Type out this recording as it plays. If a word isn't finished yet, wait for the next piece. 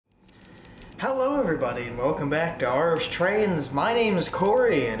Hello everybody and welcome back to RS Trains. My name is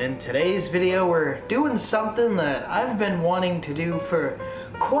Corey and in today's video we're doing something that I've been wanting to do for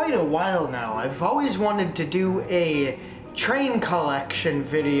quite a while now. I've always wanted to do a train collection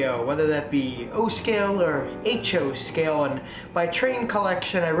video, whether that be O scale or HO scale, and by train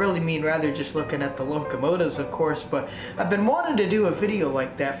collection I really mean rather just looking at the locomotives, of course, but I've been wanting to do a video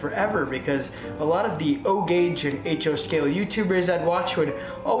like that forever because a lot of the O gauge and HO scale YouTubers I'd watch would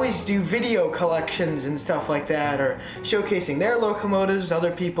always do video collections and stuff like that, or showcasing their locomotives,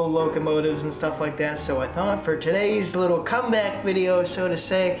 other people's locomotives and stuff like that. So I thought for today's little comeback video, so to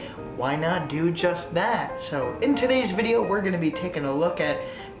say, why not do just that? So in today's video we're going to be taking a look at,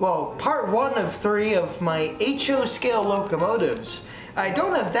 well, part 1 of 3 of my HO scale locomotives. I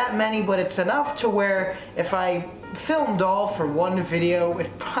don't have that many, but it's enough to where if I filmed all for one video,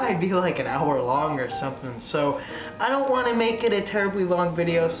 it'd probably be like an hour long or something. So I don't want to make it a terribly long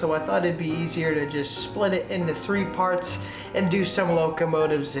video, so I thought it'd be easier to just split it into 3 parts and do some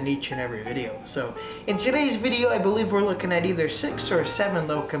locomotives in each and every video. So in today's video I believe we're looking at either 6 or 7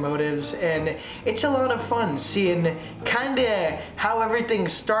 locomotives, and it's a lot of fun seeing kinda how everything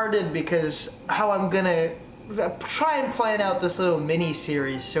started, because how I'm gonna try and plan out this little mini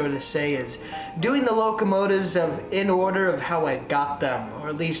series, so to say, is doing the locomotives in order of how I got them, or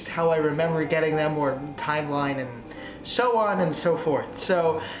at least how I remember getting them, or timeline and so on and so forth.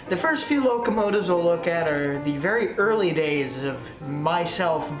 So the first few locomotives we'll look at are the very early days of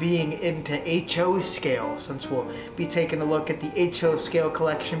myself being into HO scale, since we'll be taking a look at the HO scale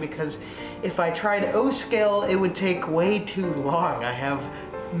collection, because if I tried O scale it would take way too long. I have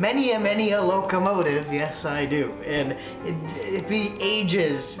many a locomotive, yes I do, and it'd be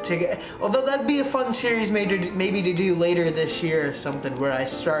ages to get, although that'd be a fun series maybe to do later this year or something, where I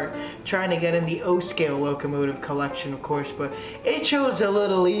start trying to get in the O scale locomotive collection, of course. But HO is a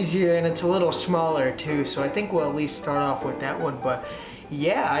little easier and it's a little smaller too, so I think we'll at least start off with that one. But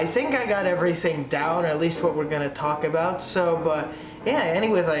yeah, I think I got everything down, or at least what we're gonna talk about. So, but yeah,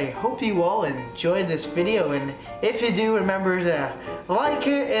 anyways, I hope you all enjoyed this video, and if you do, remember to like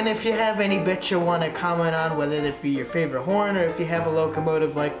it, and if you have any bits you want to comment on, whether it be your favorite horn, or if you have a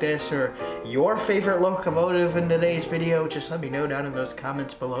locomotive like this, or your favorite locomotive in today's video, just let me know down in those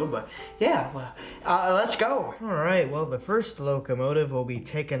comments below. But yeah, let's go. Alright, well, the first locomotive we'll be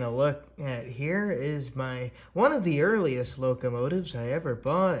taking a look at here is one of the earliest locomotives I ever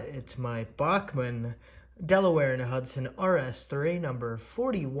bought. It's my Bachmann Delaware and Hudson RS3 number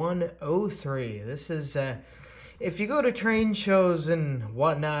 4103. This is, if you go to train shows and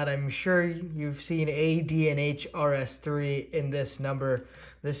whatnot, I'm sure you've seen a D&H RS3 in this number.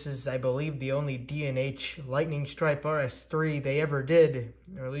 This is, I believe, the only D&H Lightning Stripe RS3 they ever did,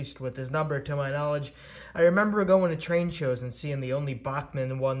 or at least with this number to my knowledge. I remember going to train shows and seeing the only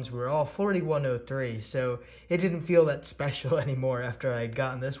Bachmann ones were all 4103, so it didn't feel that special anymore after I had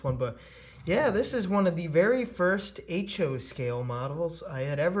gotten this one. But yeah, this is one of the very first HO scale models I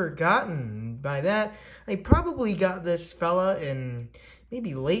had ever gotten. By that, I probably got this fella in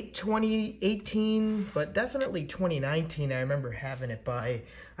maybe late 2018, but definitely 2019 I remember having it by.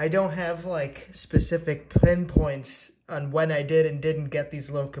 I don't have like specific pinpoints on when I did and didn't get these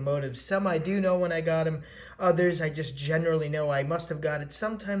locomotives. Some I do know when I got them, others I just generally know I must have got it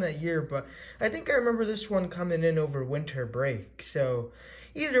sometime that year, but I think I remember this one coming in over winter break. So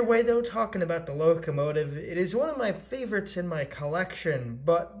either way though, talking about the locomotive, it is one of my favorites in my collection,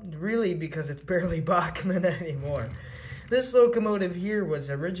 but really because it's barely Bachmann anymore. This locomotive here was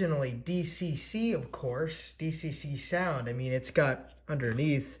originally DCC, of course, DCC sound. I mean, it's got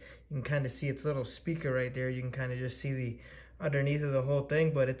underneath, you can kind of see its little speaker right there. You can kind of just see the underneath of the whole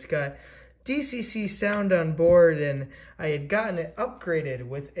thing, but it's got DCC sound on board, and I had gotten it upgraded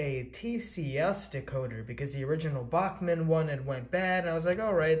with a TCS decoder because the original Bachmann one had went bad, and I was like,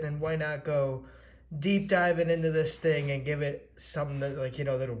 all right, then why not go deep diving into this thing and give it something that, like, you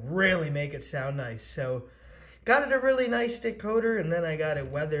know, that'll really make it sound nice. So got it a really nice decoder, and then I got it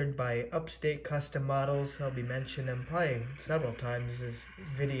weathered by Upstate Custom Models. I'll be mentioning them probably several times this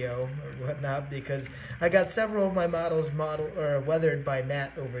video or whatnot, because I got several of my models weathered by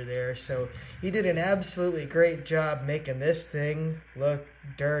Matt over there. So he did an absolutely great job making this thing look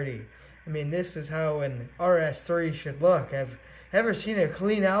dirty. I mean, this is how an RS3 should look. I've ever seen a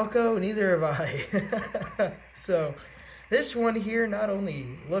clean Alco? Neither have I. So this one here not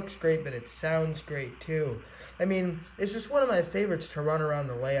only looks great, but it sounds great too. I mean, it's just one of my favorites to run around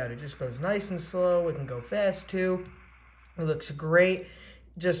the layout. It just goes nice and slow. It can go fast too. It looks great.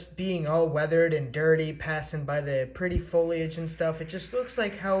 Just being all weathered and dirty, passing by the pretty foliage and stuff. It just looks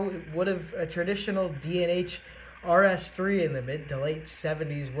like how it would have a traditional D&H RS3 in the mid to late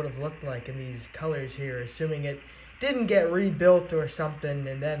 70s would have looked like in these colors here, assuming it didn't get rebuilt or something,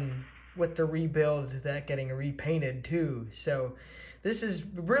 and then with the rebuild, that getting repainted too. So this is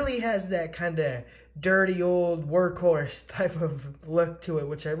really has that kind of dirty old workhorse type of look to it,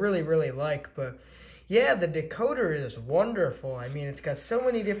 which I really, really like. But yeah, the decoder is wonderful. I mean, it's got so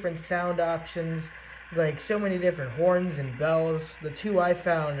many different sound options, like so many different horns and bells. The two I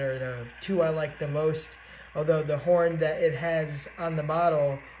found are the two I like the most, although the horn that it has on the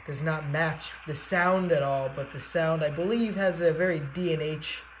model does not match the sound at all, but the sound, I believe, has a very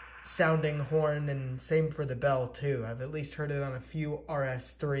D&H sounding horn, and same for the bell too. I've at least heard it on a few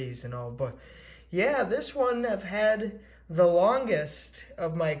RS3s and all. But yeah, this one I've had the longest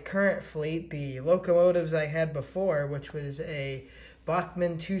of my current fleet. The locomotives I had before, which was a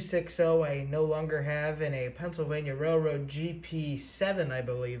Bachmann 260 I no longer have, and a Pennsylvania Railroad GP7, I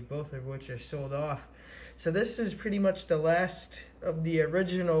believe, both of which are sold off. So this is pretty much the last of the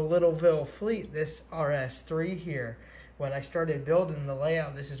original Littleville fleet, this RS3 here. When I started building the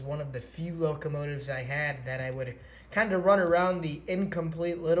layout, this is one of the few locomotives I had that I would kind of run around the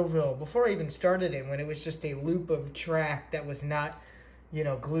incomplete Littleville before I even started it, when it was just a loop of track that was not, you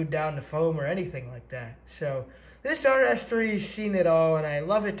know, glued down to foam or anything like that. So this RS3's seen it all, and I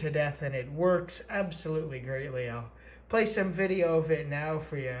love it to death, and it works absolutely greatly. I'll play some video of it now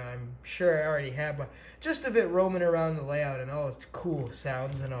for you. I'm sure I already have, but just of it roaming around the layout and all its cool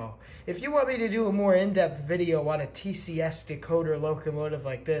sounds and all. If you want me to do a more in-depth video on a TCS decoder locomotive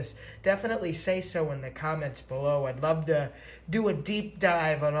like this, definitely say so in the comments below. I'd love to do a deep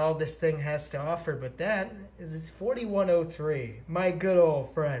dive on all this thing has to offer, but that is 4103, my good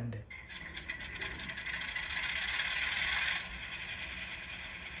old friend.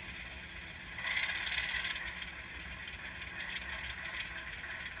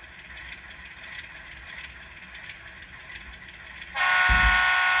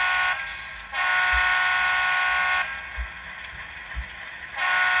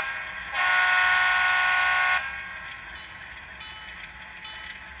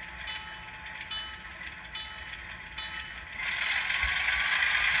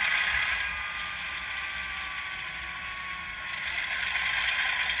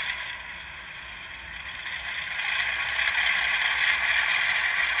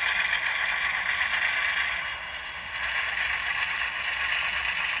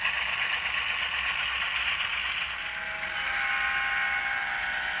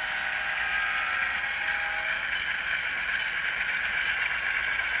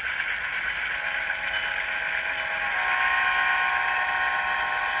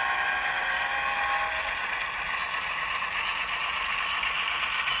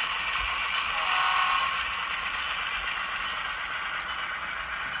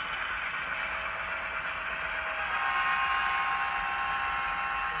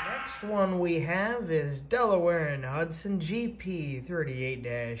 Next one we have is Delaware and Hudson GP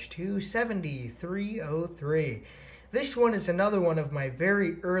 38-27303. This one is another one of my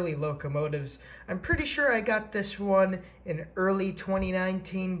very early locomotives. I'm pretty sure I got this one in early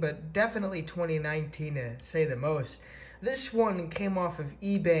 2019, but definitely 2019 to say the most. This one came off of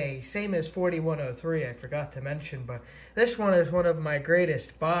eBay, same as 4103, I forgot to mention, but this one is one of my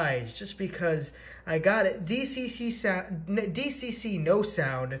greatest buys just because I got it DCC no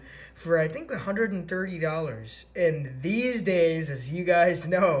sound for I think $130. And these days, as you guys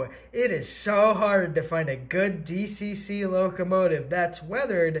know, it is so hard to find a good DCC locomotive that's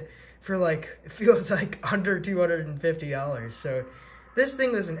weathered for like, it feels like under $250. So this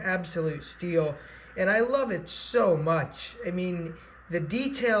thing was an absolute steal. And I love it so much. I mean, the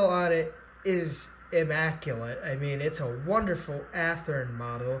detail on it is immaculate. I mean, it's a wonderful Athearn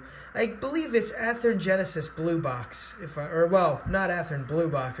model. I believe it's Athearn Genesis Blue Box. Well, not Athearn Blue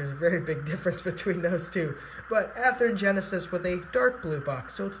Box. There's a very big difference between those two. But Athearn Genesis with a dark blue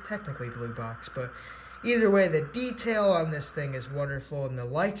box, so it's technically blue box. But either way, the detail on this thing is wonderful, and the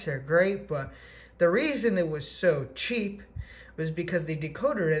lights are great. But the reason it was so cheap was because the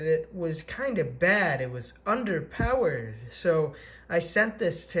decoder in it was kind of bad. It was underpowered. So I sent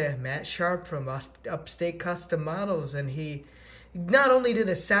this to Matt Sharp from Upstate Custom Models, and he not only did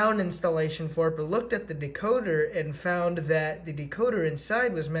a sound installation for it, but looked at the decoder and found that the decoder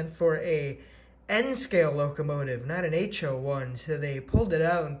inside was meant for a N-scale locomotive, not an HO1. So they pulled it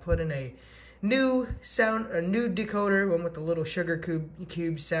out and put in a new decoder, one with the little sugar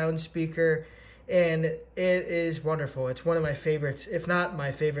cube sound speaker. And it is wonderful. It's one of my favorites, if not my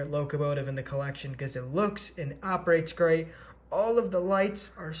favorite locomotive in the collection, because it looks and operates great. All of the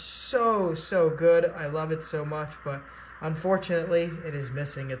lights are so good. I love it so much, but unfortunately, it is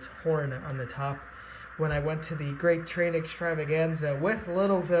missing its horn on the top, when I went to the Great Train Extravaganza with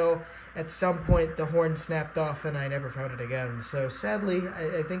Littleville. At some point, the horn snapped off and I never found it again. So sadly,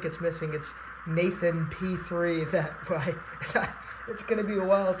 I think it's missing its Nathan P3. It's going to be a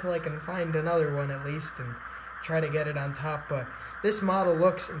while till I can find another one at least and try to get it on top. But this model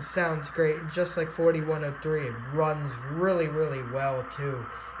looks and sounds great, and just like 4103, it runs really, really well too.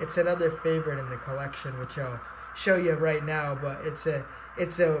 It's another favorite in the collection, which I'll show you right now. But it's a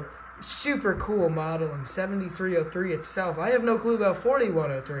super cool model. And 7303 itself, I have no clue about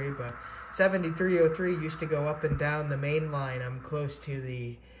 4103, but 7303 used to go up and down the main line. I'm close to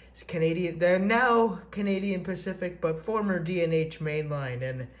the Canadian, they're now Canadian Pacific, but former D&H mainline.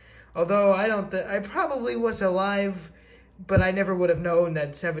 And although I probably was alive, but I never would have known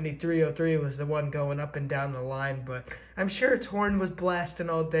that 7303 was the one going up and down the line. But I'm sure its horn was blasting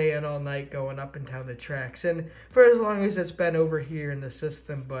all day and all night going up and down the tracks, and for as long as it's been over here in the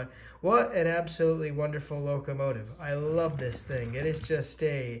system. But what an absolutely wonderful locomotive. I love this thing. It is just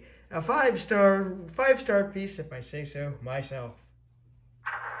a five-star piece, if I say so myself.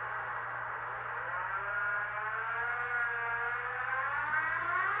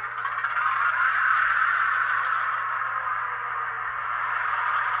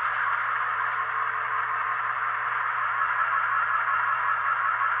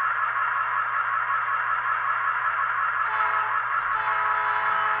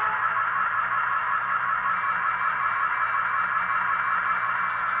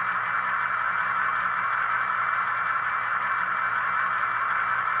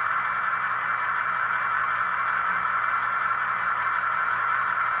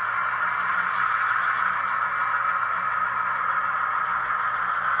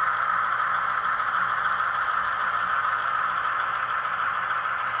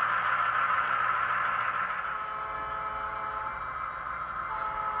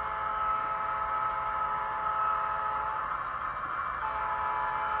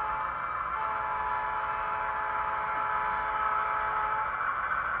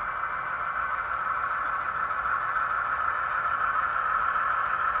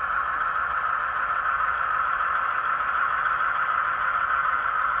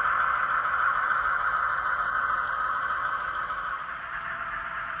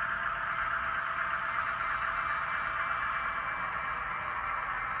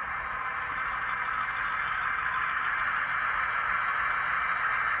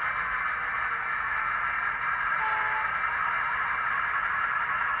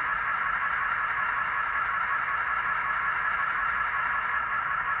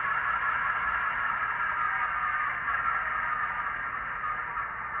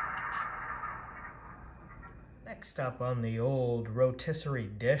 Next up on the old rotisserie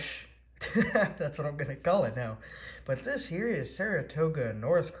dish, that's what I'm going to call it now. But this here is Saratoga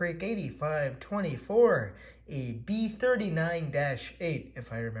North Creek 8524, a B39-8,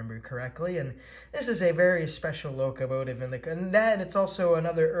 if I remember correctly. And this is a very special locomotive, and it's also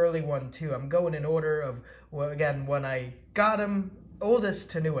another early one too. I'm going in order of, well, again, when I got them, oldest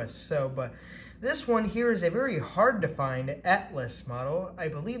to newest. But this one here is a very hard to find Atlas model. I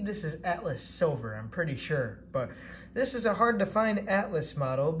believe this is Atlas Silver, I'm pretty sure. But this is a hard to find Atlas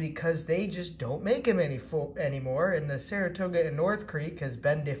model because they just don't make them anymore. And the Saratoga and North Creek has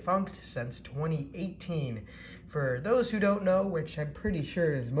been defunct since 2018. For those who don't know, which I'm pretty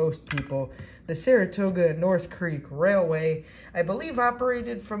sure is most people, the Saratoga and North Creek Railway, I believe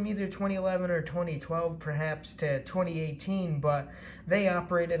operated from either 2011 or 2012 perhaps to 2018, but they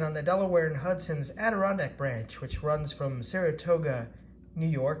operated on the Delaware and Hudson's Adirondack branch, which runs from Saratoga, New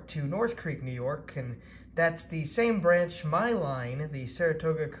York to North Creek, New York, and that's the same branch my line, the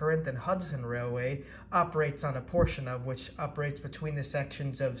Saratoga, Corinth, and Hudson Railway, operates on a portion of, which operates between the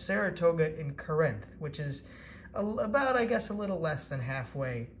sections of Saratoga and Corinth, which is about, I guess, a little less than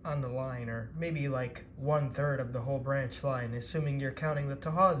halfway on the line, or maybe like 1/3 of the whole branch line, assuming you're counting the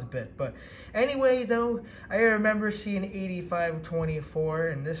Tahawus bit. But anyway, though, I remember seeing 8524,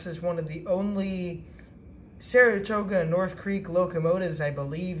 and this is one of the only Saratoga and North Creek locomotives, I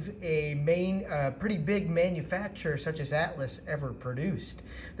believe, a pretty big manufacturer such as Atlas ever produced.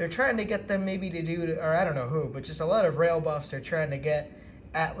 They're trying to get them maybe to do, or I don't know who, but just a lot of rail buffs are trying to get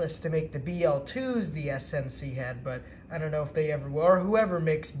Atlas to make the BL2s the SNC had, but I don't know if they ever will, or whoever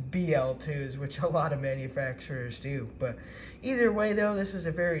makes BL2s, which a lot of manufacturers do. But either way, though, this is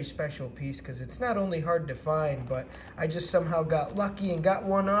a very special piece because it's not only hard to find, but I just somehow got lucky and got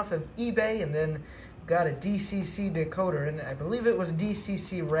one off of eBay and then got a DCC decoder, and I believe it was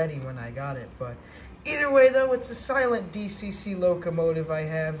DCC ready when I got it. But either way, though, it's a silent DCC locomotive I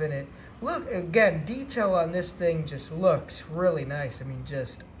have, and it look, again, detail on this thing just looks really nice. I mean,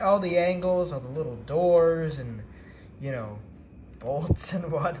 just all the angles, all the little doors and, you know, bolts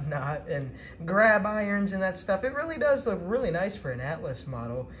and whatnot, and grab irons and that stuff. It really does look really nice for an Atlas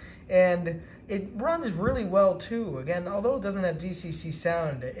model, and it runs really well too. Again, although it doesn't have DCC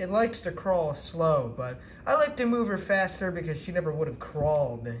sound, it likes to crawl slow, but I like to move her faster because she never would have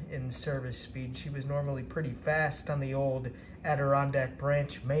crawled in service speed. She was normally pretty fast on the old Adirondack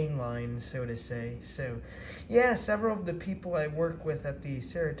branch mainline, so to say. So yeah, several of the people I work with at the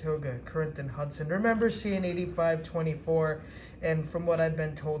Saratoga, Corinth and Hudson remember seeing 8524, and from what I've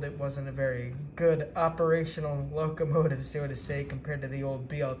been told, it wasn't a very good operational locomotive, so to say, compared to the old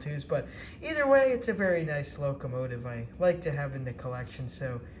BL2s. But either way, it's a very nice locomotive I like to have in the collection.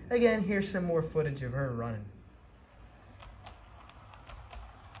 So again, here's some more footage of her running.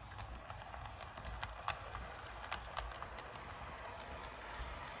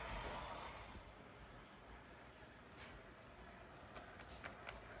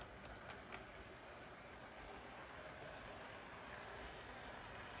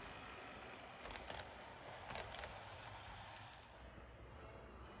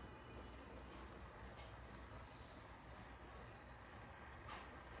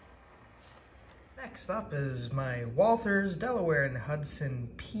 Next up is my Walthers Delaware and Hudson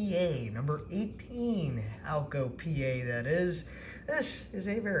PA, number 18, Alco PA that is. This is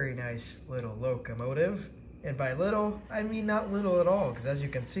a very nice little locomotive, and by little, I mean not little at all, because as you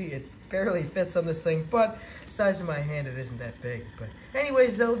can see, it barely fits on this thing, but the size of my hand, it isn't that big. But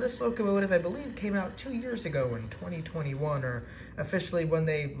anyways, though, this locomotive, I believe, came out 2 years ago in 2021, or officially when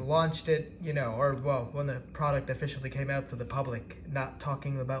they launched it, you know, or, well, when the product officially came out to the public, not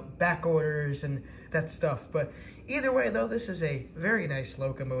talking about back orders and that stuff. But either way, though, this is a very nice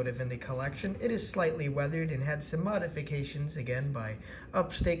locomotive in the collection. It is slightly weathered and had some modifications, again, by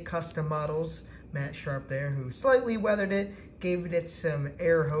Upstate Custom Models, Matt Sharp there, who slightly weathered it, gave it some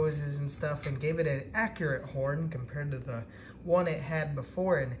air hoses and stuff, and gave it an accurate horn compared to the one it had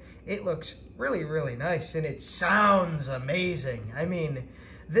before, and it looks really, really nice, and it sounds amazing. I mean,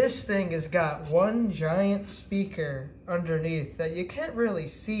 this thing has got one giant speaker underneath that you can't really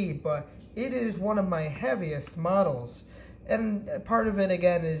see, but it is one of my heaviest models, and part of it,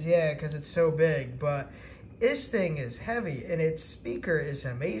 again, is, yeah, because it's so big, but this thing is heavy, and its speaker is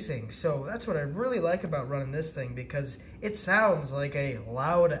amazing. So that's what I really like about running this thing, because it sounds like a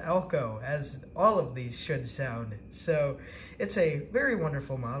loud Alco, as all of these should sound. So it's a very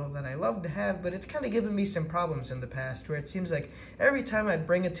wonderful model that I love to have, but it's kind of given me some problems in the past, where it seems like every time I'd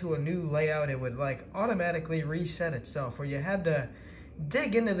bring it to a new layout, it would like automatically reset itself, where you had to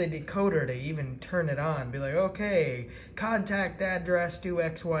dig into the decoder to even turn it on. Be like, okay, contact address, do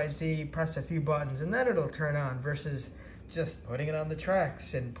XYZ, press a few buttons, and then it'll turn on, versus just putting it on the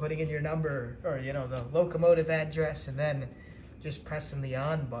tracks and putting in your number, or, you know, the locomotive address, and then just pressing the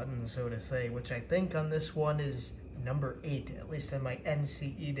on button, so to say, which I think on this one is number 8, at least in my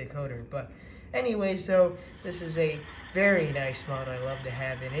NCE decoder. But anyways, so this is a very nice model I love to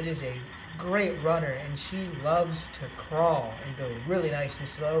have, and it is a great runner, and she loves to crawl and go really nice and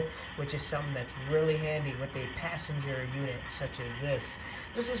slow, which is something that's really handy with a passenger unit such as this.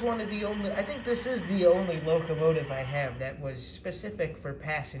 This is one of the only, I think this is the only locomotive I have that was specific for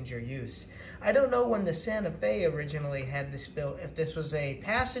passenger use. I don't know when the Santa Fe originally had this built, if this was a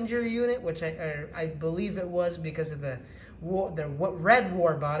passenger unit, which I believe it was because of the red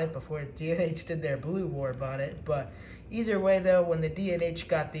war bonnet before D&H did their blue war bonnet. But either way, though, when the D&H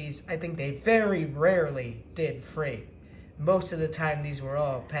got these, I think they very rarely did freight. Most of the time, these were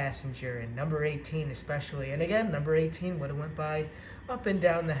all passenger, and number 18 especially. And again, number 18 would have went by up and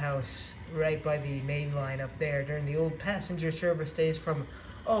down the house, right by the main line up there during the old passenger service days from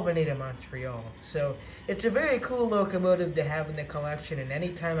Albany to Montreal. So it's a very cool locomotive to have in the collection, and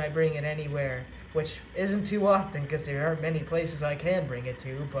anytime I bring it anywhere, which isn't too often because there aren't many places I can bring it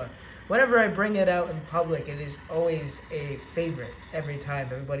to, but whenever I bring it out in public, it is always a favorite every time.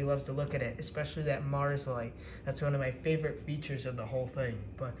 Everybody loves to look at it, especially that Mars light. That's one of my favorite features of the whole thing.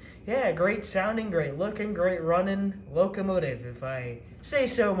 But yeah, great sounding, great looking, great running locomotive, if I say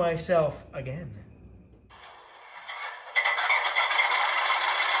so myself again.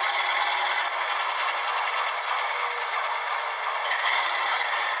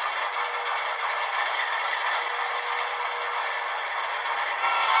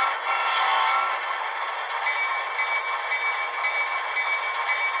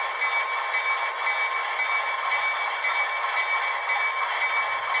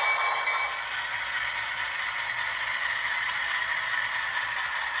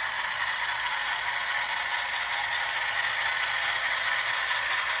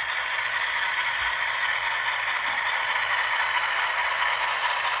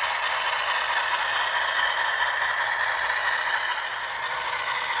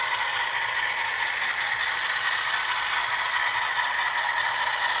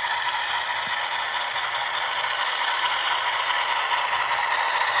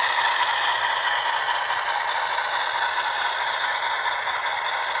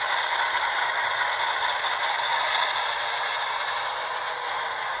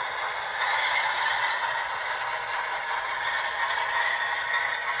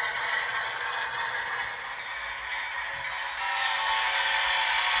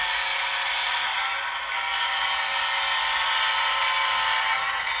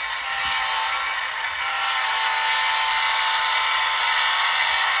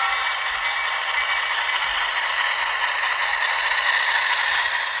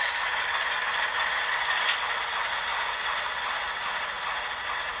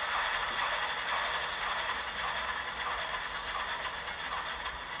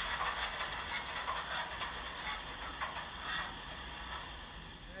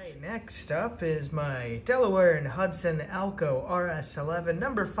 Next up is my Delaware and Hudson Alco RS11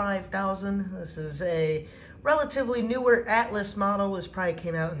 number 5000. This is a relatively newer Atlas model. This probably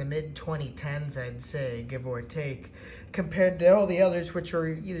came out in the mid-2010s, I'd say, give or take, compared to all the others, which were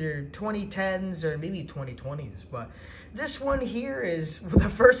either 2010s or maybe 2020s. But this one here is the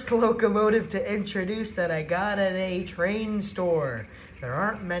first locomotive to introduce that I got at a train store. There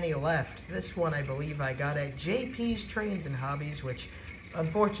aren't many left. This one I believe I got at JP's Trains and Hobbies, which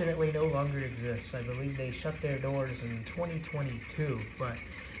unfortunately no longer exists. I believe they shut their doors in 2022, but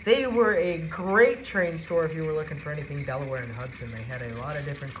they were a great train store if you were looking for anything Delaware and Hudson. They had a lot of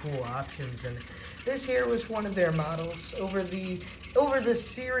different cool options, and this here was one of their models. Over the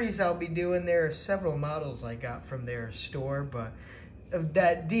series I'll be doing, there are several models I got from their store, but of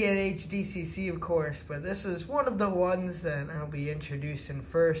that D&H DCC, of course, but this is one of the ones that I'll be introducing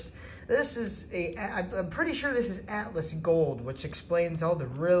first. This is I'm pretty sure this is Atlas Gold, which explains all the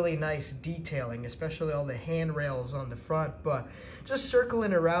really nice detailing, especially all the handrails on the front. But just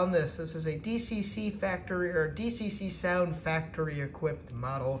circling around this is a DCC factory or DCC Sound factory equipped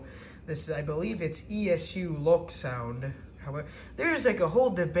model. This is, I believe it's ESU Loc Sound. However, there's like a whole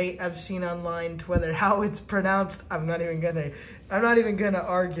debate I've seen online to whether how it's pronounced. I'm not even gonna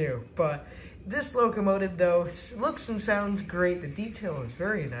argue. But this locomotive though looks and sounds great. The detail is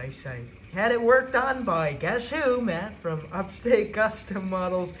very nice. I had it worked on by guess who? Matt from Upstate Custom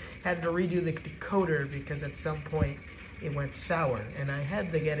Models. Had to redo the decoder because at some point it went sour and I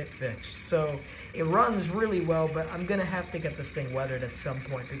had to get it fixed. So it runs really well, but I'm gonna have to get this thing weathered at some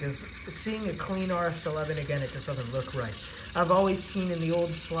point because seeing a clean RS11 again, it just doesn't look right. I've always seen in the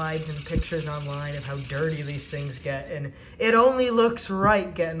old slides and pictures online of how dirty these things get, and it only looks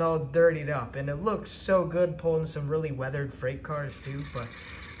right getting all dirtied up, and it looks so good pulling some really weathered freight cars too. But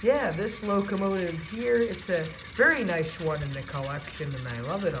yeah, this locomotive here, it's a very nice one in the collection, and I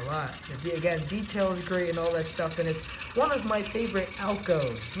love it a lot. Again, detail is great and all that stuff, and it's one of my favorite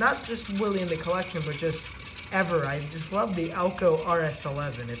Alcos. Not just really in the collection, but just ever. I just love the Alco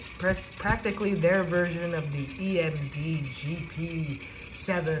RS11. It's practically their version of the EMD GP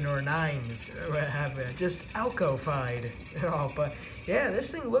 7 or 9s, or what have you. Just Alco-fied and all. But yeah,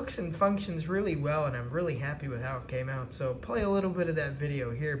 this thing looks and functions really well, and I'm really happy with how it came out. So play a little bit of that video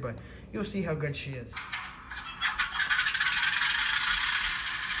here, but you'll see how good she is.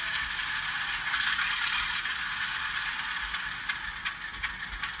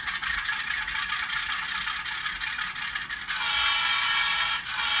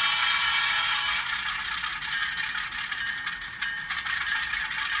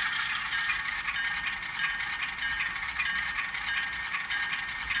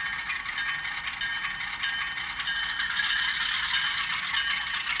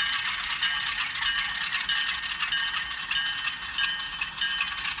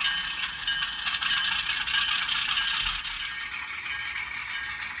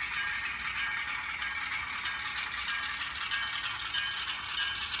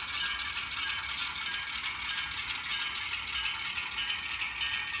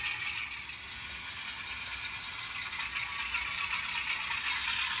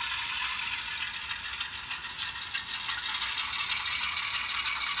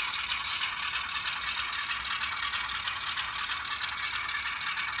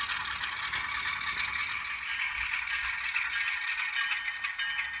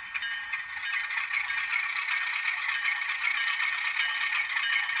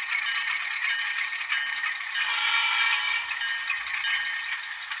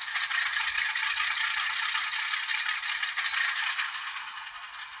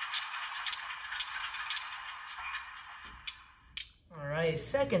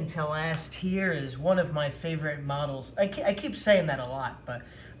 Second to last here is one of my favorite models. I keep saying that a lot, but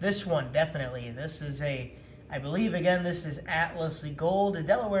this one definitely. This is I believe again, this is Atlas Gold, a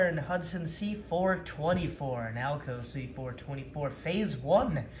Delaware and Hudson C424, an Alco C424 Phase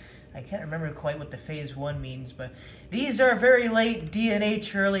 1. I can't remember quite what the Phase 1 means, but these are very late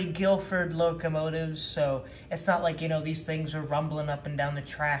D&H early Guilford locomotives, so it's not like, you know, these things were rumbling up and down the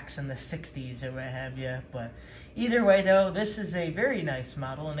tracks in the 60s or what have you. But either way, though, this is a very nice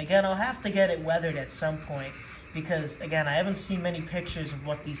model, and again, I'll have to get it weathered at some point because, again, I haven't seen many pictures of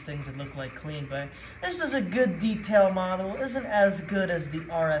what these things would look like clean, but this is a good detail model. Isn't as good as the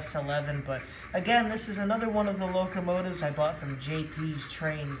RS11, but again, this is another one of the locomotives I bought from JP's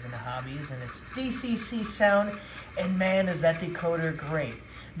Trains and Hobbies, and it's DCC Sound, and man, is that decoder great.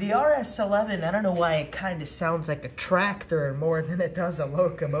 The RS11, I don't know why it kind of sounds like a tractor more than it does a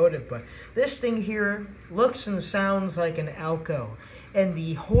locomotive, but this thing here looks and sounds like an Alco. and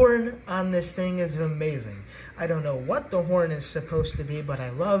the horn on this thing is amazing. I don't know what the horn is supposed to be, but I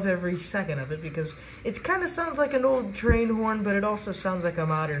love every second of it because it kind of sounds like an old train horn, but it also sounds like a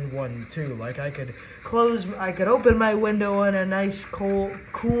modern one too. Like I could open my window on a nice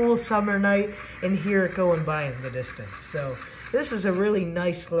cool summer night and hear it going by in the distance. So this is a really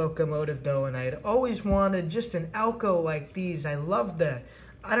nice locomotive though, and I'd always wanted just an Alco like these. I love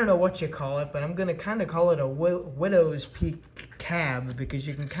I don't know what you call it, but I'm going to kind of call it a widow's peak cab because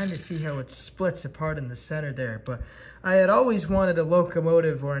you can kind of see how it splits apart in the center there. But I had always wanted a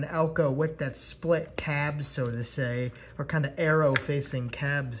locomotive or an Alco with that split cab, so to say, or kind of arrow-facing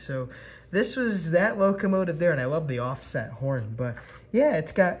cab. So this was that locomotive there, and I love the offset horn. But yeah,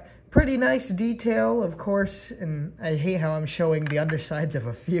 it's got pretty nice detail, of course, and I hate how I'm showing the undersides of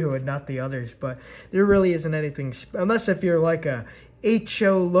a few and not the others, but there really isn't anything, unless if you're like a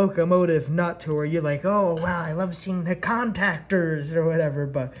HO locomotive nut to where you're like, oh wow, I love seeing the contactors or whatever,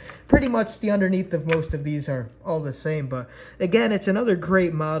 but pretty much the underneath of most of these are all the same. But again, it's another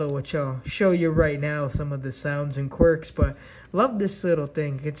great model, which I'll show you right now, some of the sounds and quirks, but love this little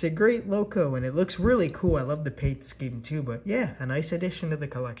thing. It's a great loco and it looks really cool. I love the paint scheme too, but yeah, a nice addition to the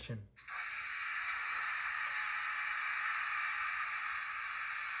collection.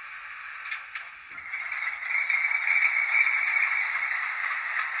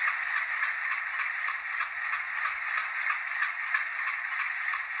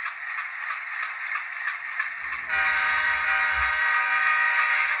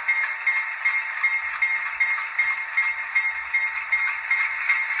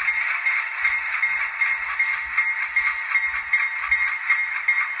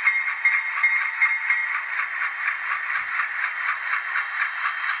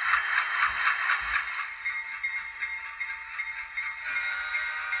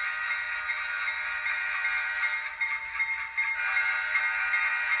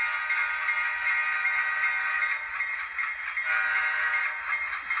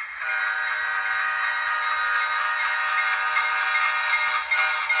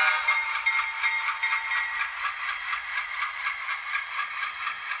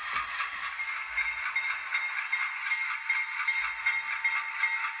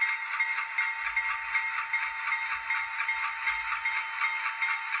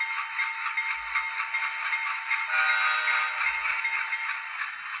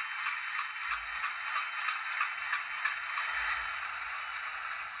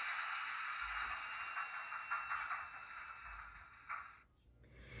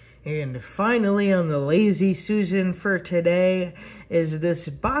 And finally on the Lazy Susan for today is this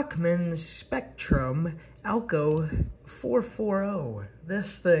Bachmann Spectrum Alco 440.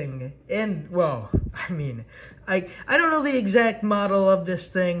 This thing, and well, I mean, I don't know the exact model of this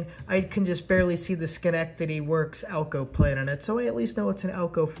thing. I can just barely see the Schenectady Works Alco plate on it, so I at least know it's an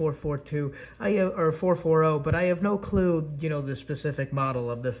Alco 442 or 440, but I have no clue, you know, the specific model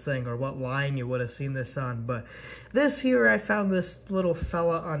of this thing or what line you would have seen this on. But this here, I found this little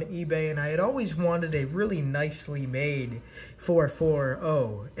fella on eBay, and I had always wanted a really nicely made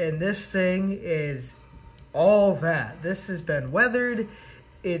 440, and this thing is all that. This has been weathered.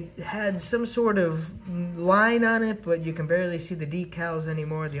 It had some sort of line on it, but you can barely see the decals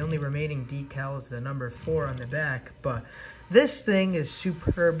anymore. The only remaining decal is the number 4 on the back, but this thing is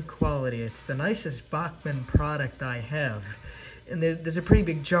superb quality. It's the nicest Bachmann product I have. And there's a pretty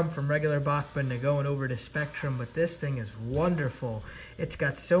big jump from regular Bachmann to going over to Spectrum, but this thing is wonderful. It's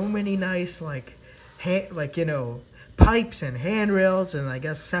got so many nice, you know, pipes and handrails, and I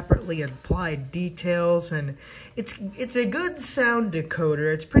guess separately applied details, and it's a good sound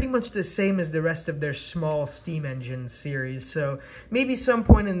decoder. It's pretty much the same as the rest of their small steam engine series, so maybe some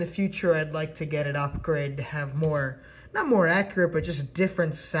point in the future I'd like to get it upgraded to have more, not more accurate, but just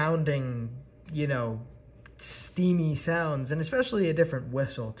different sounding, you know, steamy sounds, and especially a different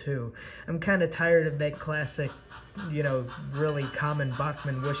whistle too. I'm kind of tired of that classic, you know, really common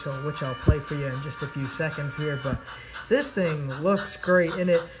Bachmann whistle, which I'll play for you in just a few seconds here, but this thing looks great, and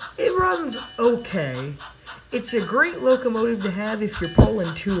it runs okay. It's a great locomotive to have if you're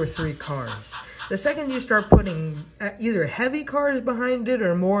pulling 2 or 3 cars. The second you start putting either heavy cars behind it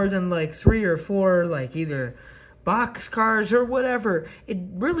or more than like 3 or 4, like either box cars or whatever, it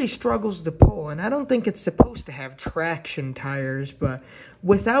really struggles to pull. And I don't think it's supposed to have traction tires, but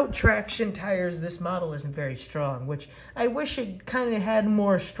without traction tires, this model isn't very strong, which I wish it kind of had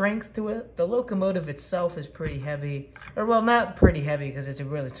more strength to it. The locomotive itself is pretty heavy, or well, not pretty heavy because it's a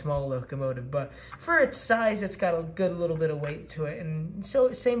really small locomotive, but for its size, it's got a good little bit of weight to it, and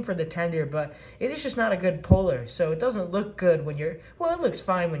so same for the tender, but it is just not a good puller, so it doesn't look good when you're, well, it looks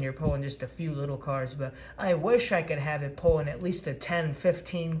fine when you're pulling just a few little cars, but I wish I could have it pulling at least a 10,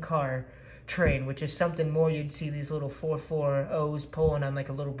 15 car train, which is something more you'd see these little 440s pulling on like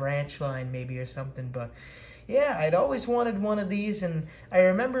a little branch line maybe or something. But yeah, I'd always wanted one of these, and I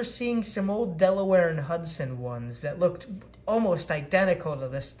remember seeing some old Delaware and Hudson ones that looked almost identical to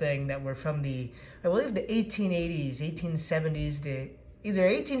this thing that were from the, I believe, the 1880s, 1870s, either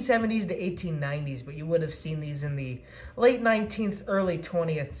 1870s to 1890s, but you would have seen these in the late 19th, early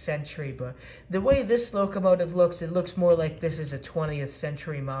 20th century. But the way this locomotive looks, it looks more like this is a 20th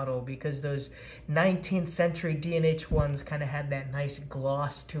century model, because those 19th century D&H ones kind of had that nice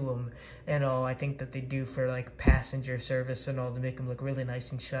gloss to them and all. I think that they do for like passenger service and all to make them look really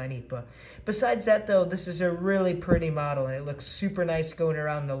nice and shiny. But besides that though, this is a really pretty model, and it looks super nice going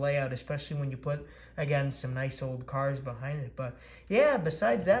around the layout, especially when you put, again, some nice old cars behind it. But yeah,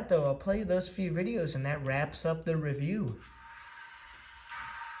 besides that though, I'll play those few videos and that wraps up the review.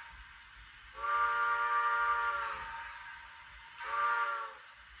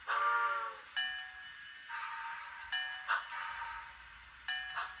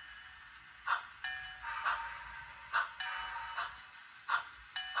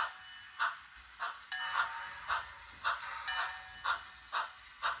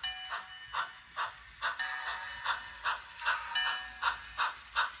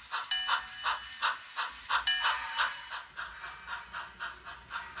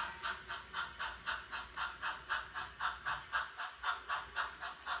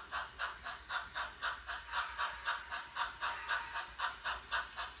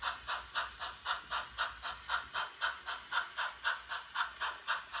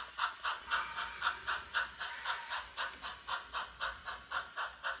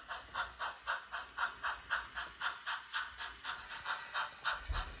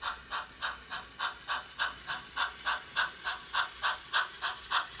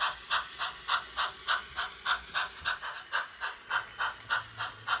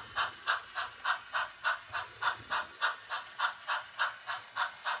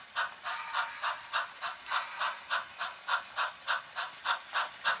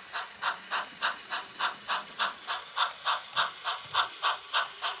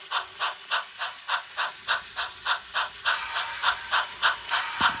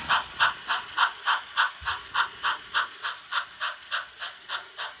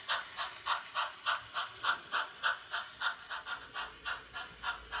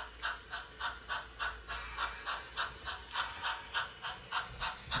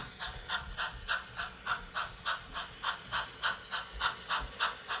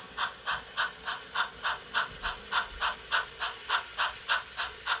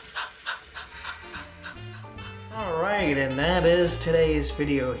 Alright, and that is today's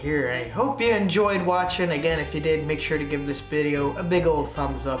video here. I hope you enjoyed watching. Again, if you did, make sure to give this video a big old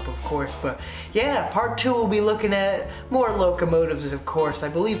thumbs up, of course. But yeah, part 2 we'll be looking at more locomotives, of course. I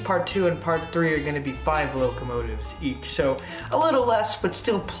believe part 2 and part 3 are going to be 5 locomotives each. So a little less, but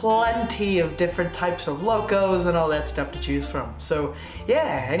still plenty of different types of locos and all that stuff to choose from. So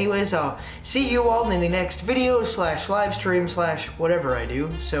yeah, anyways, I'll see you all in the next video / live stream / whatever I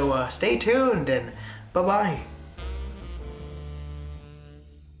do. So stay tuned and bye-bye.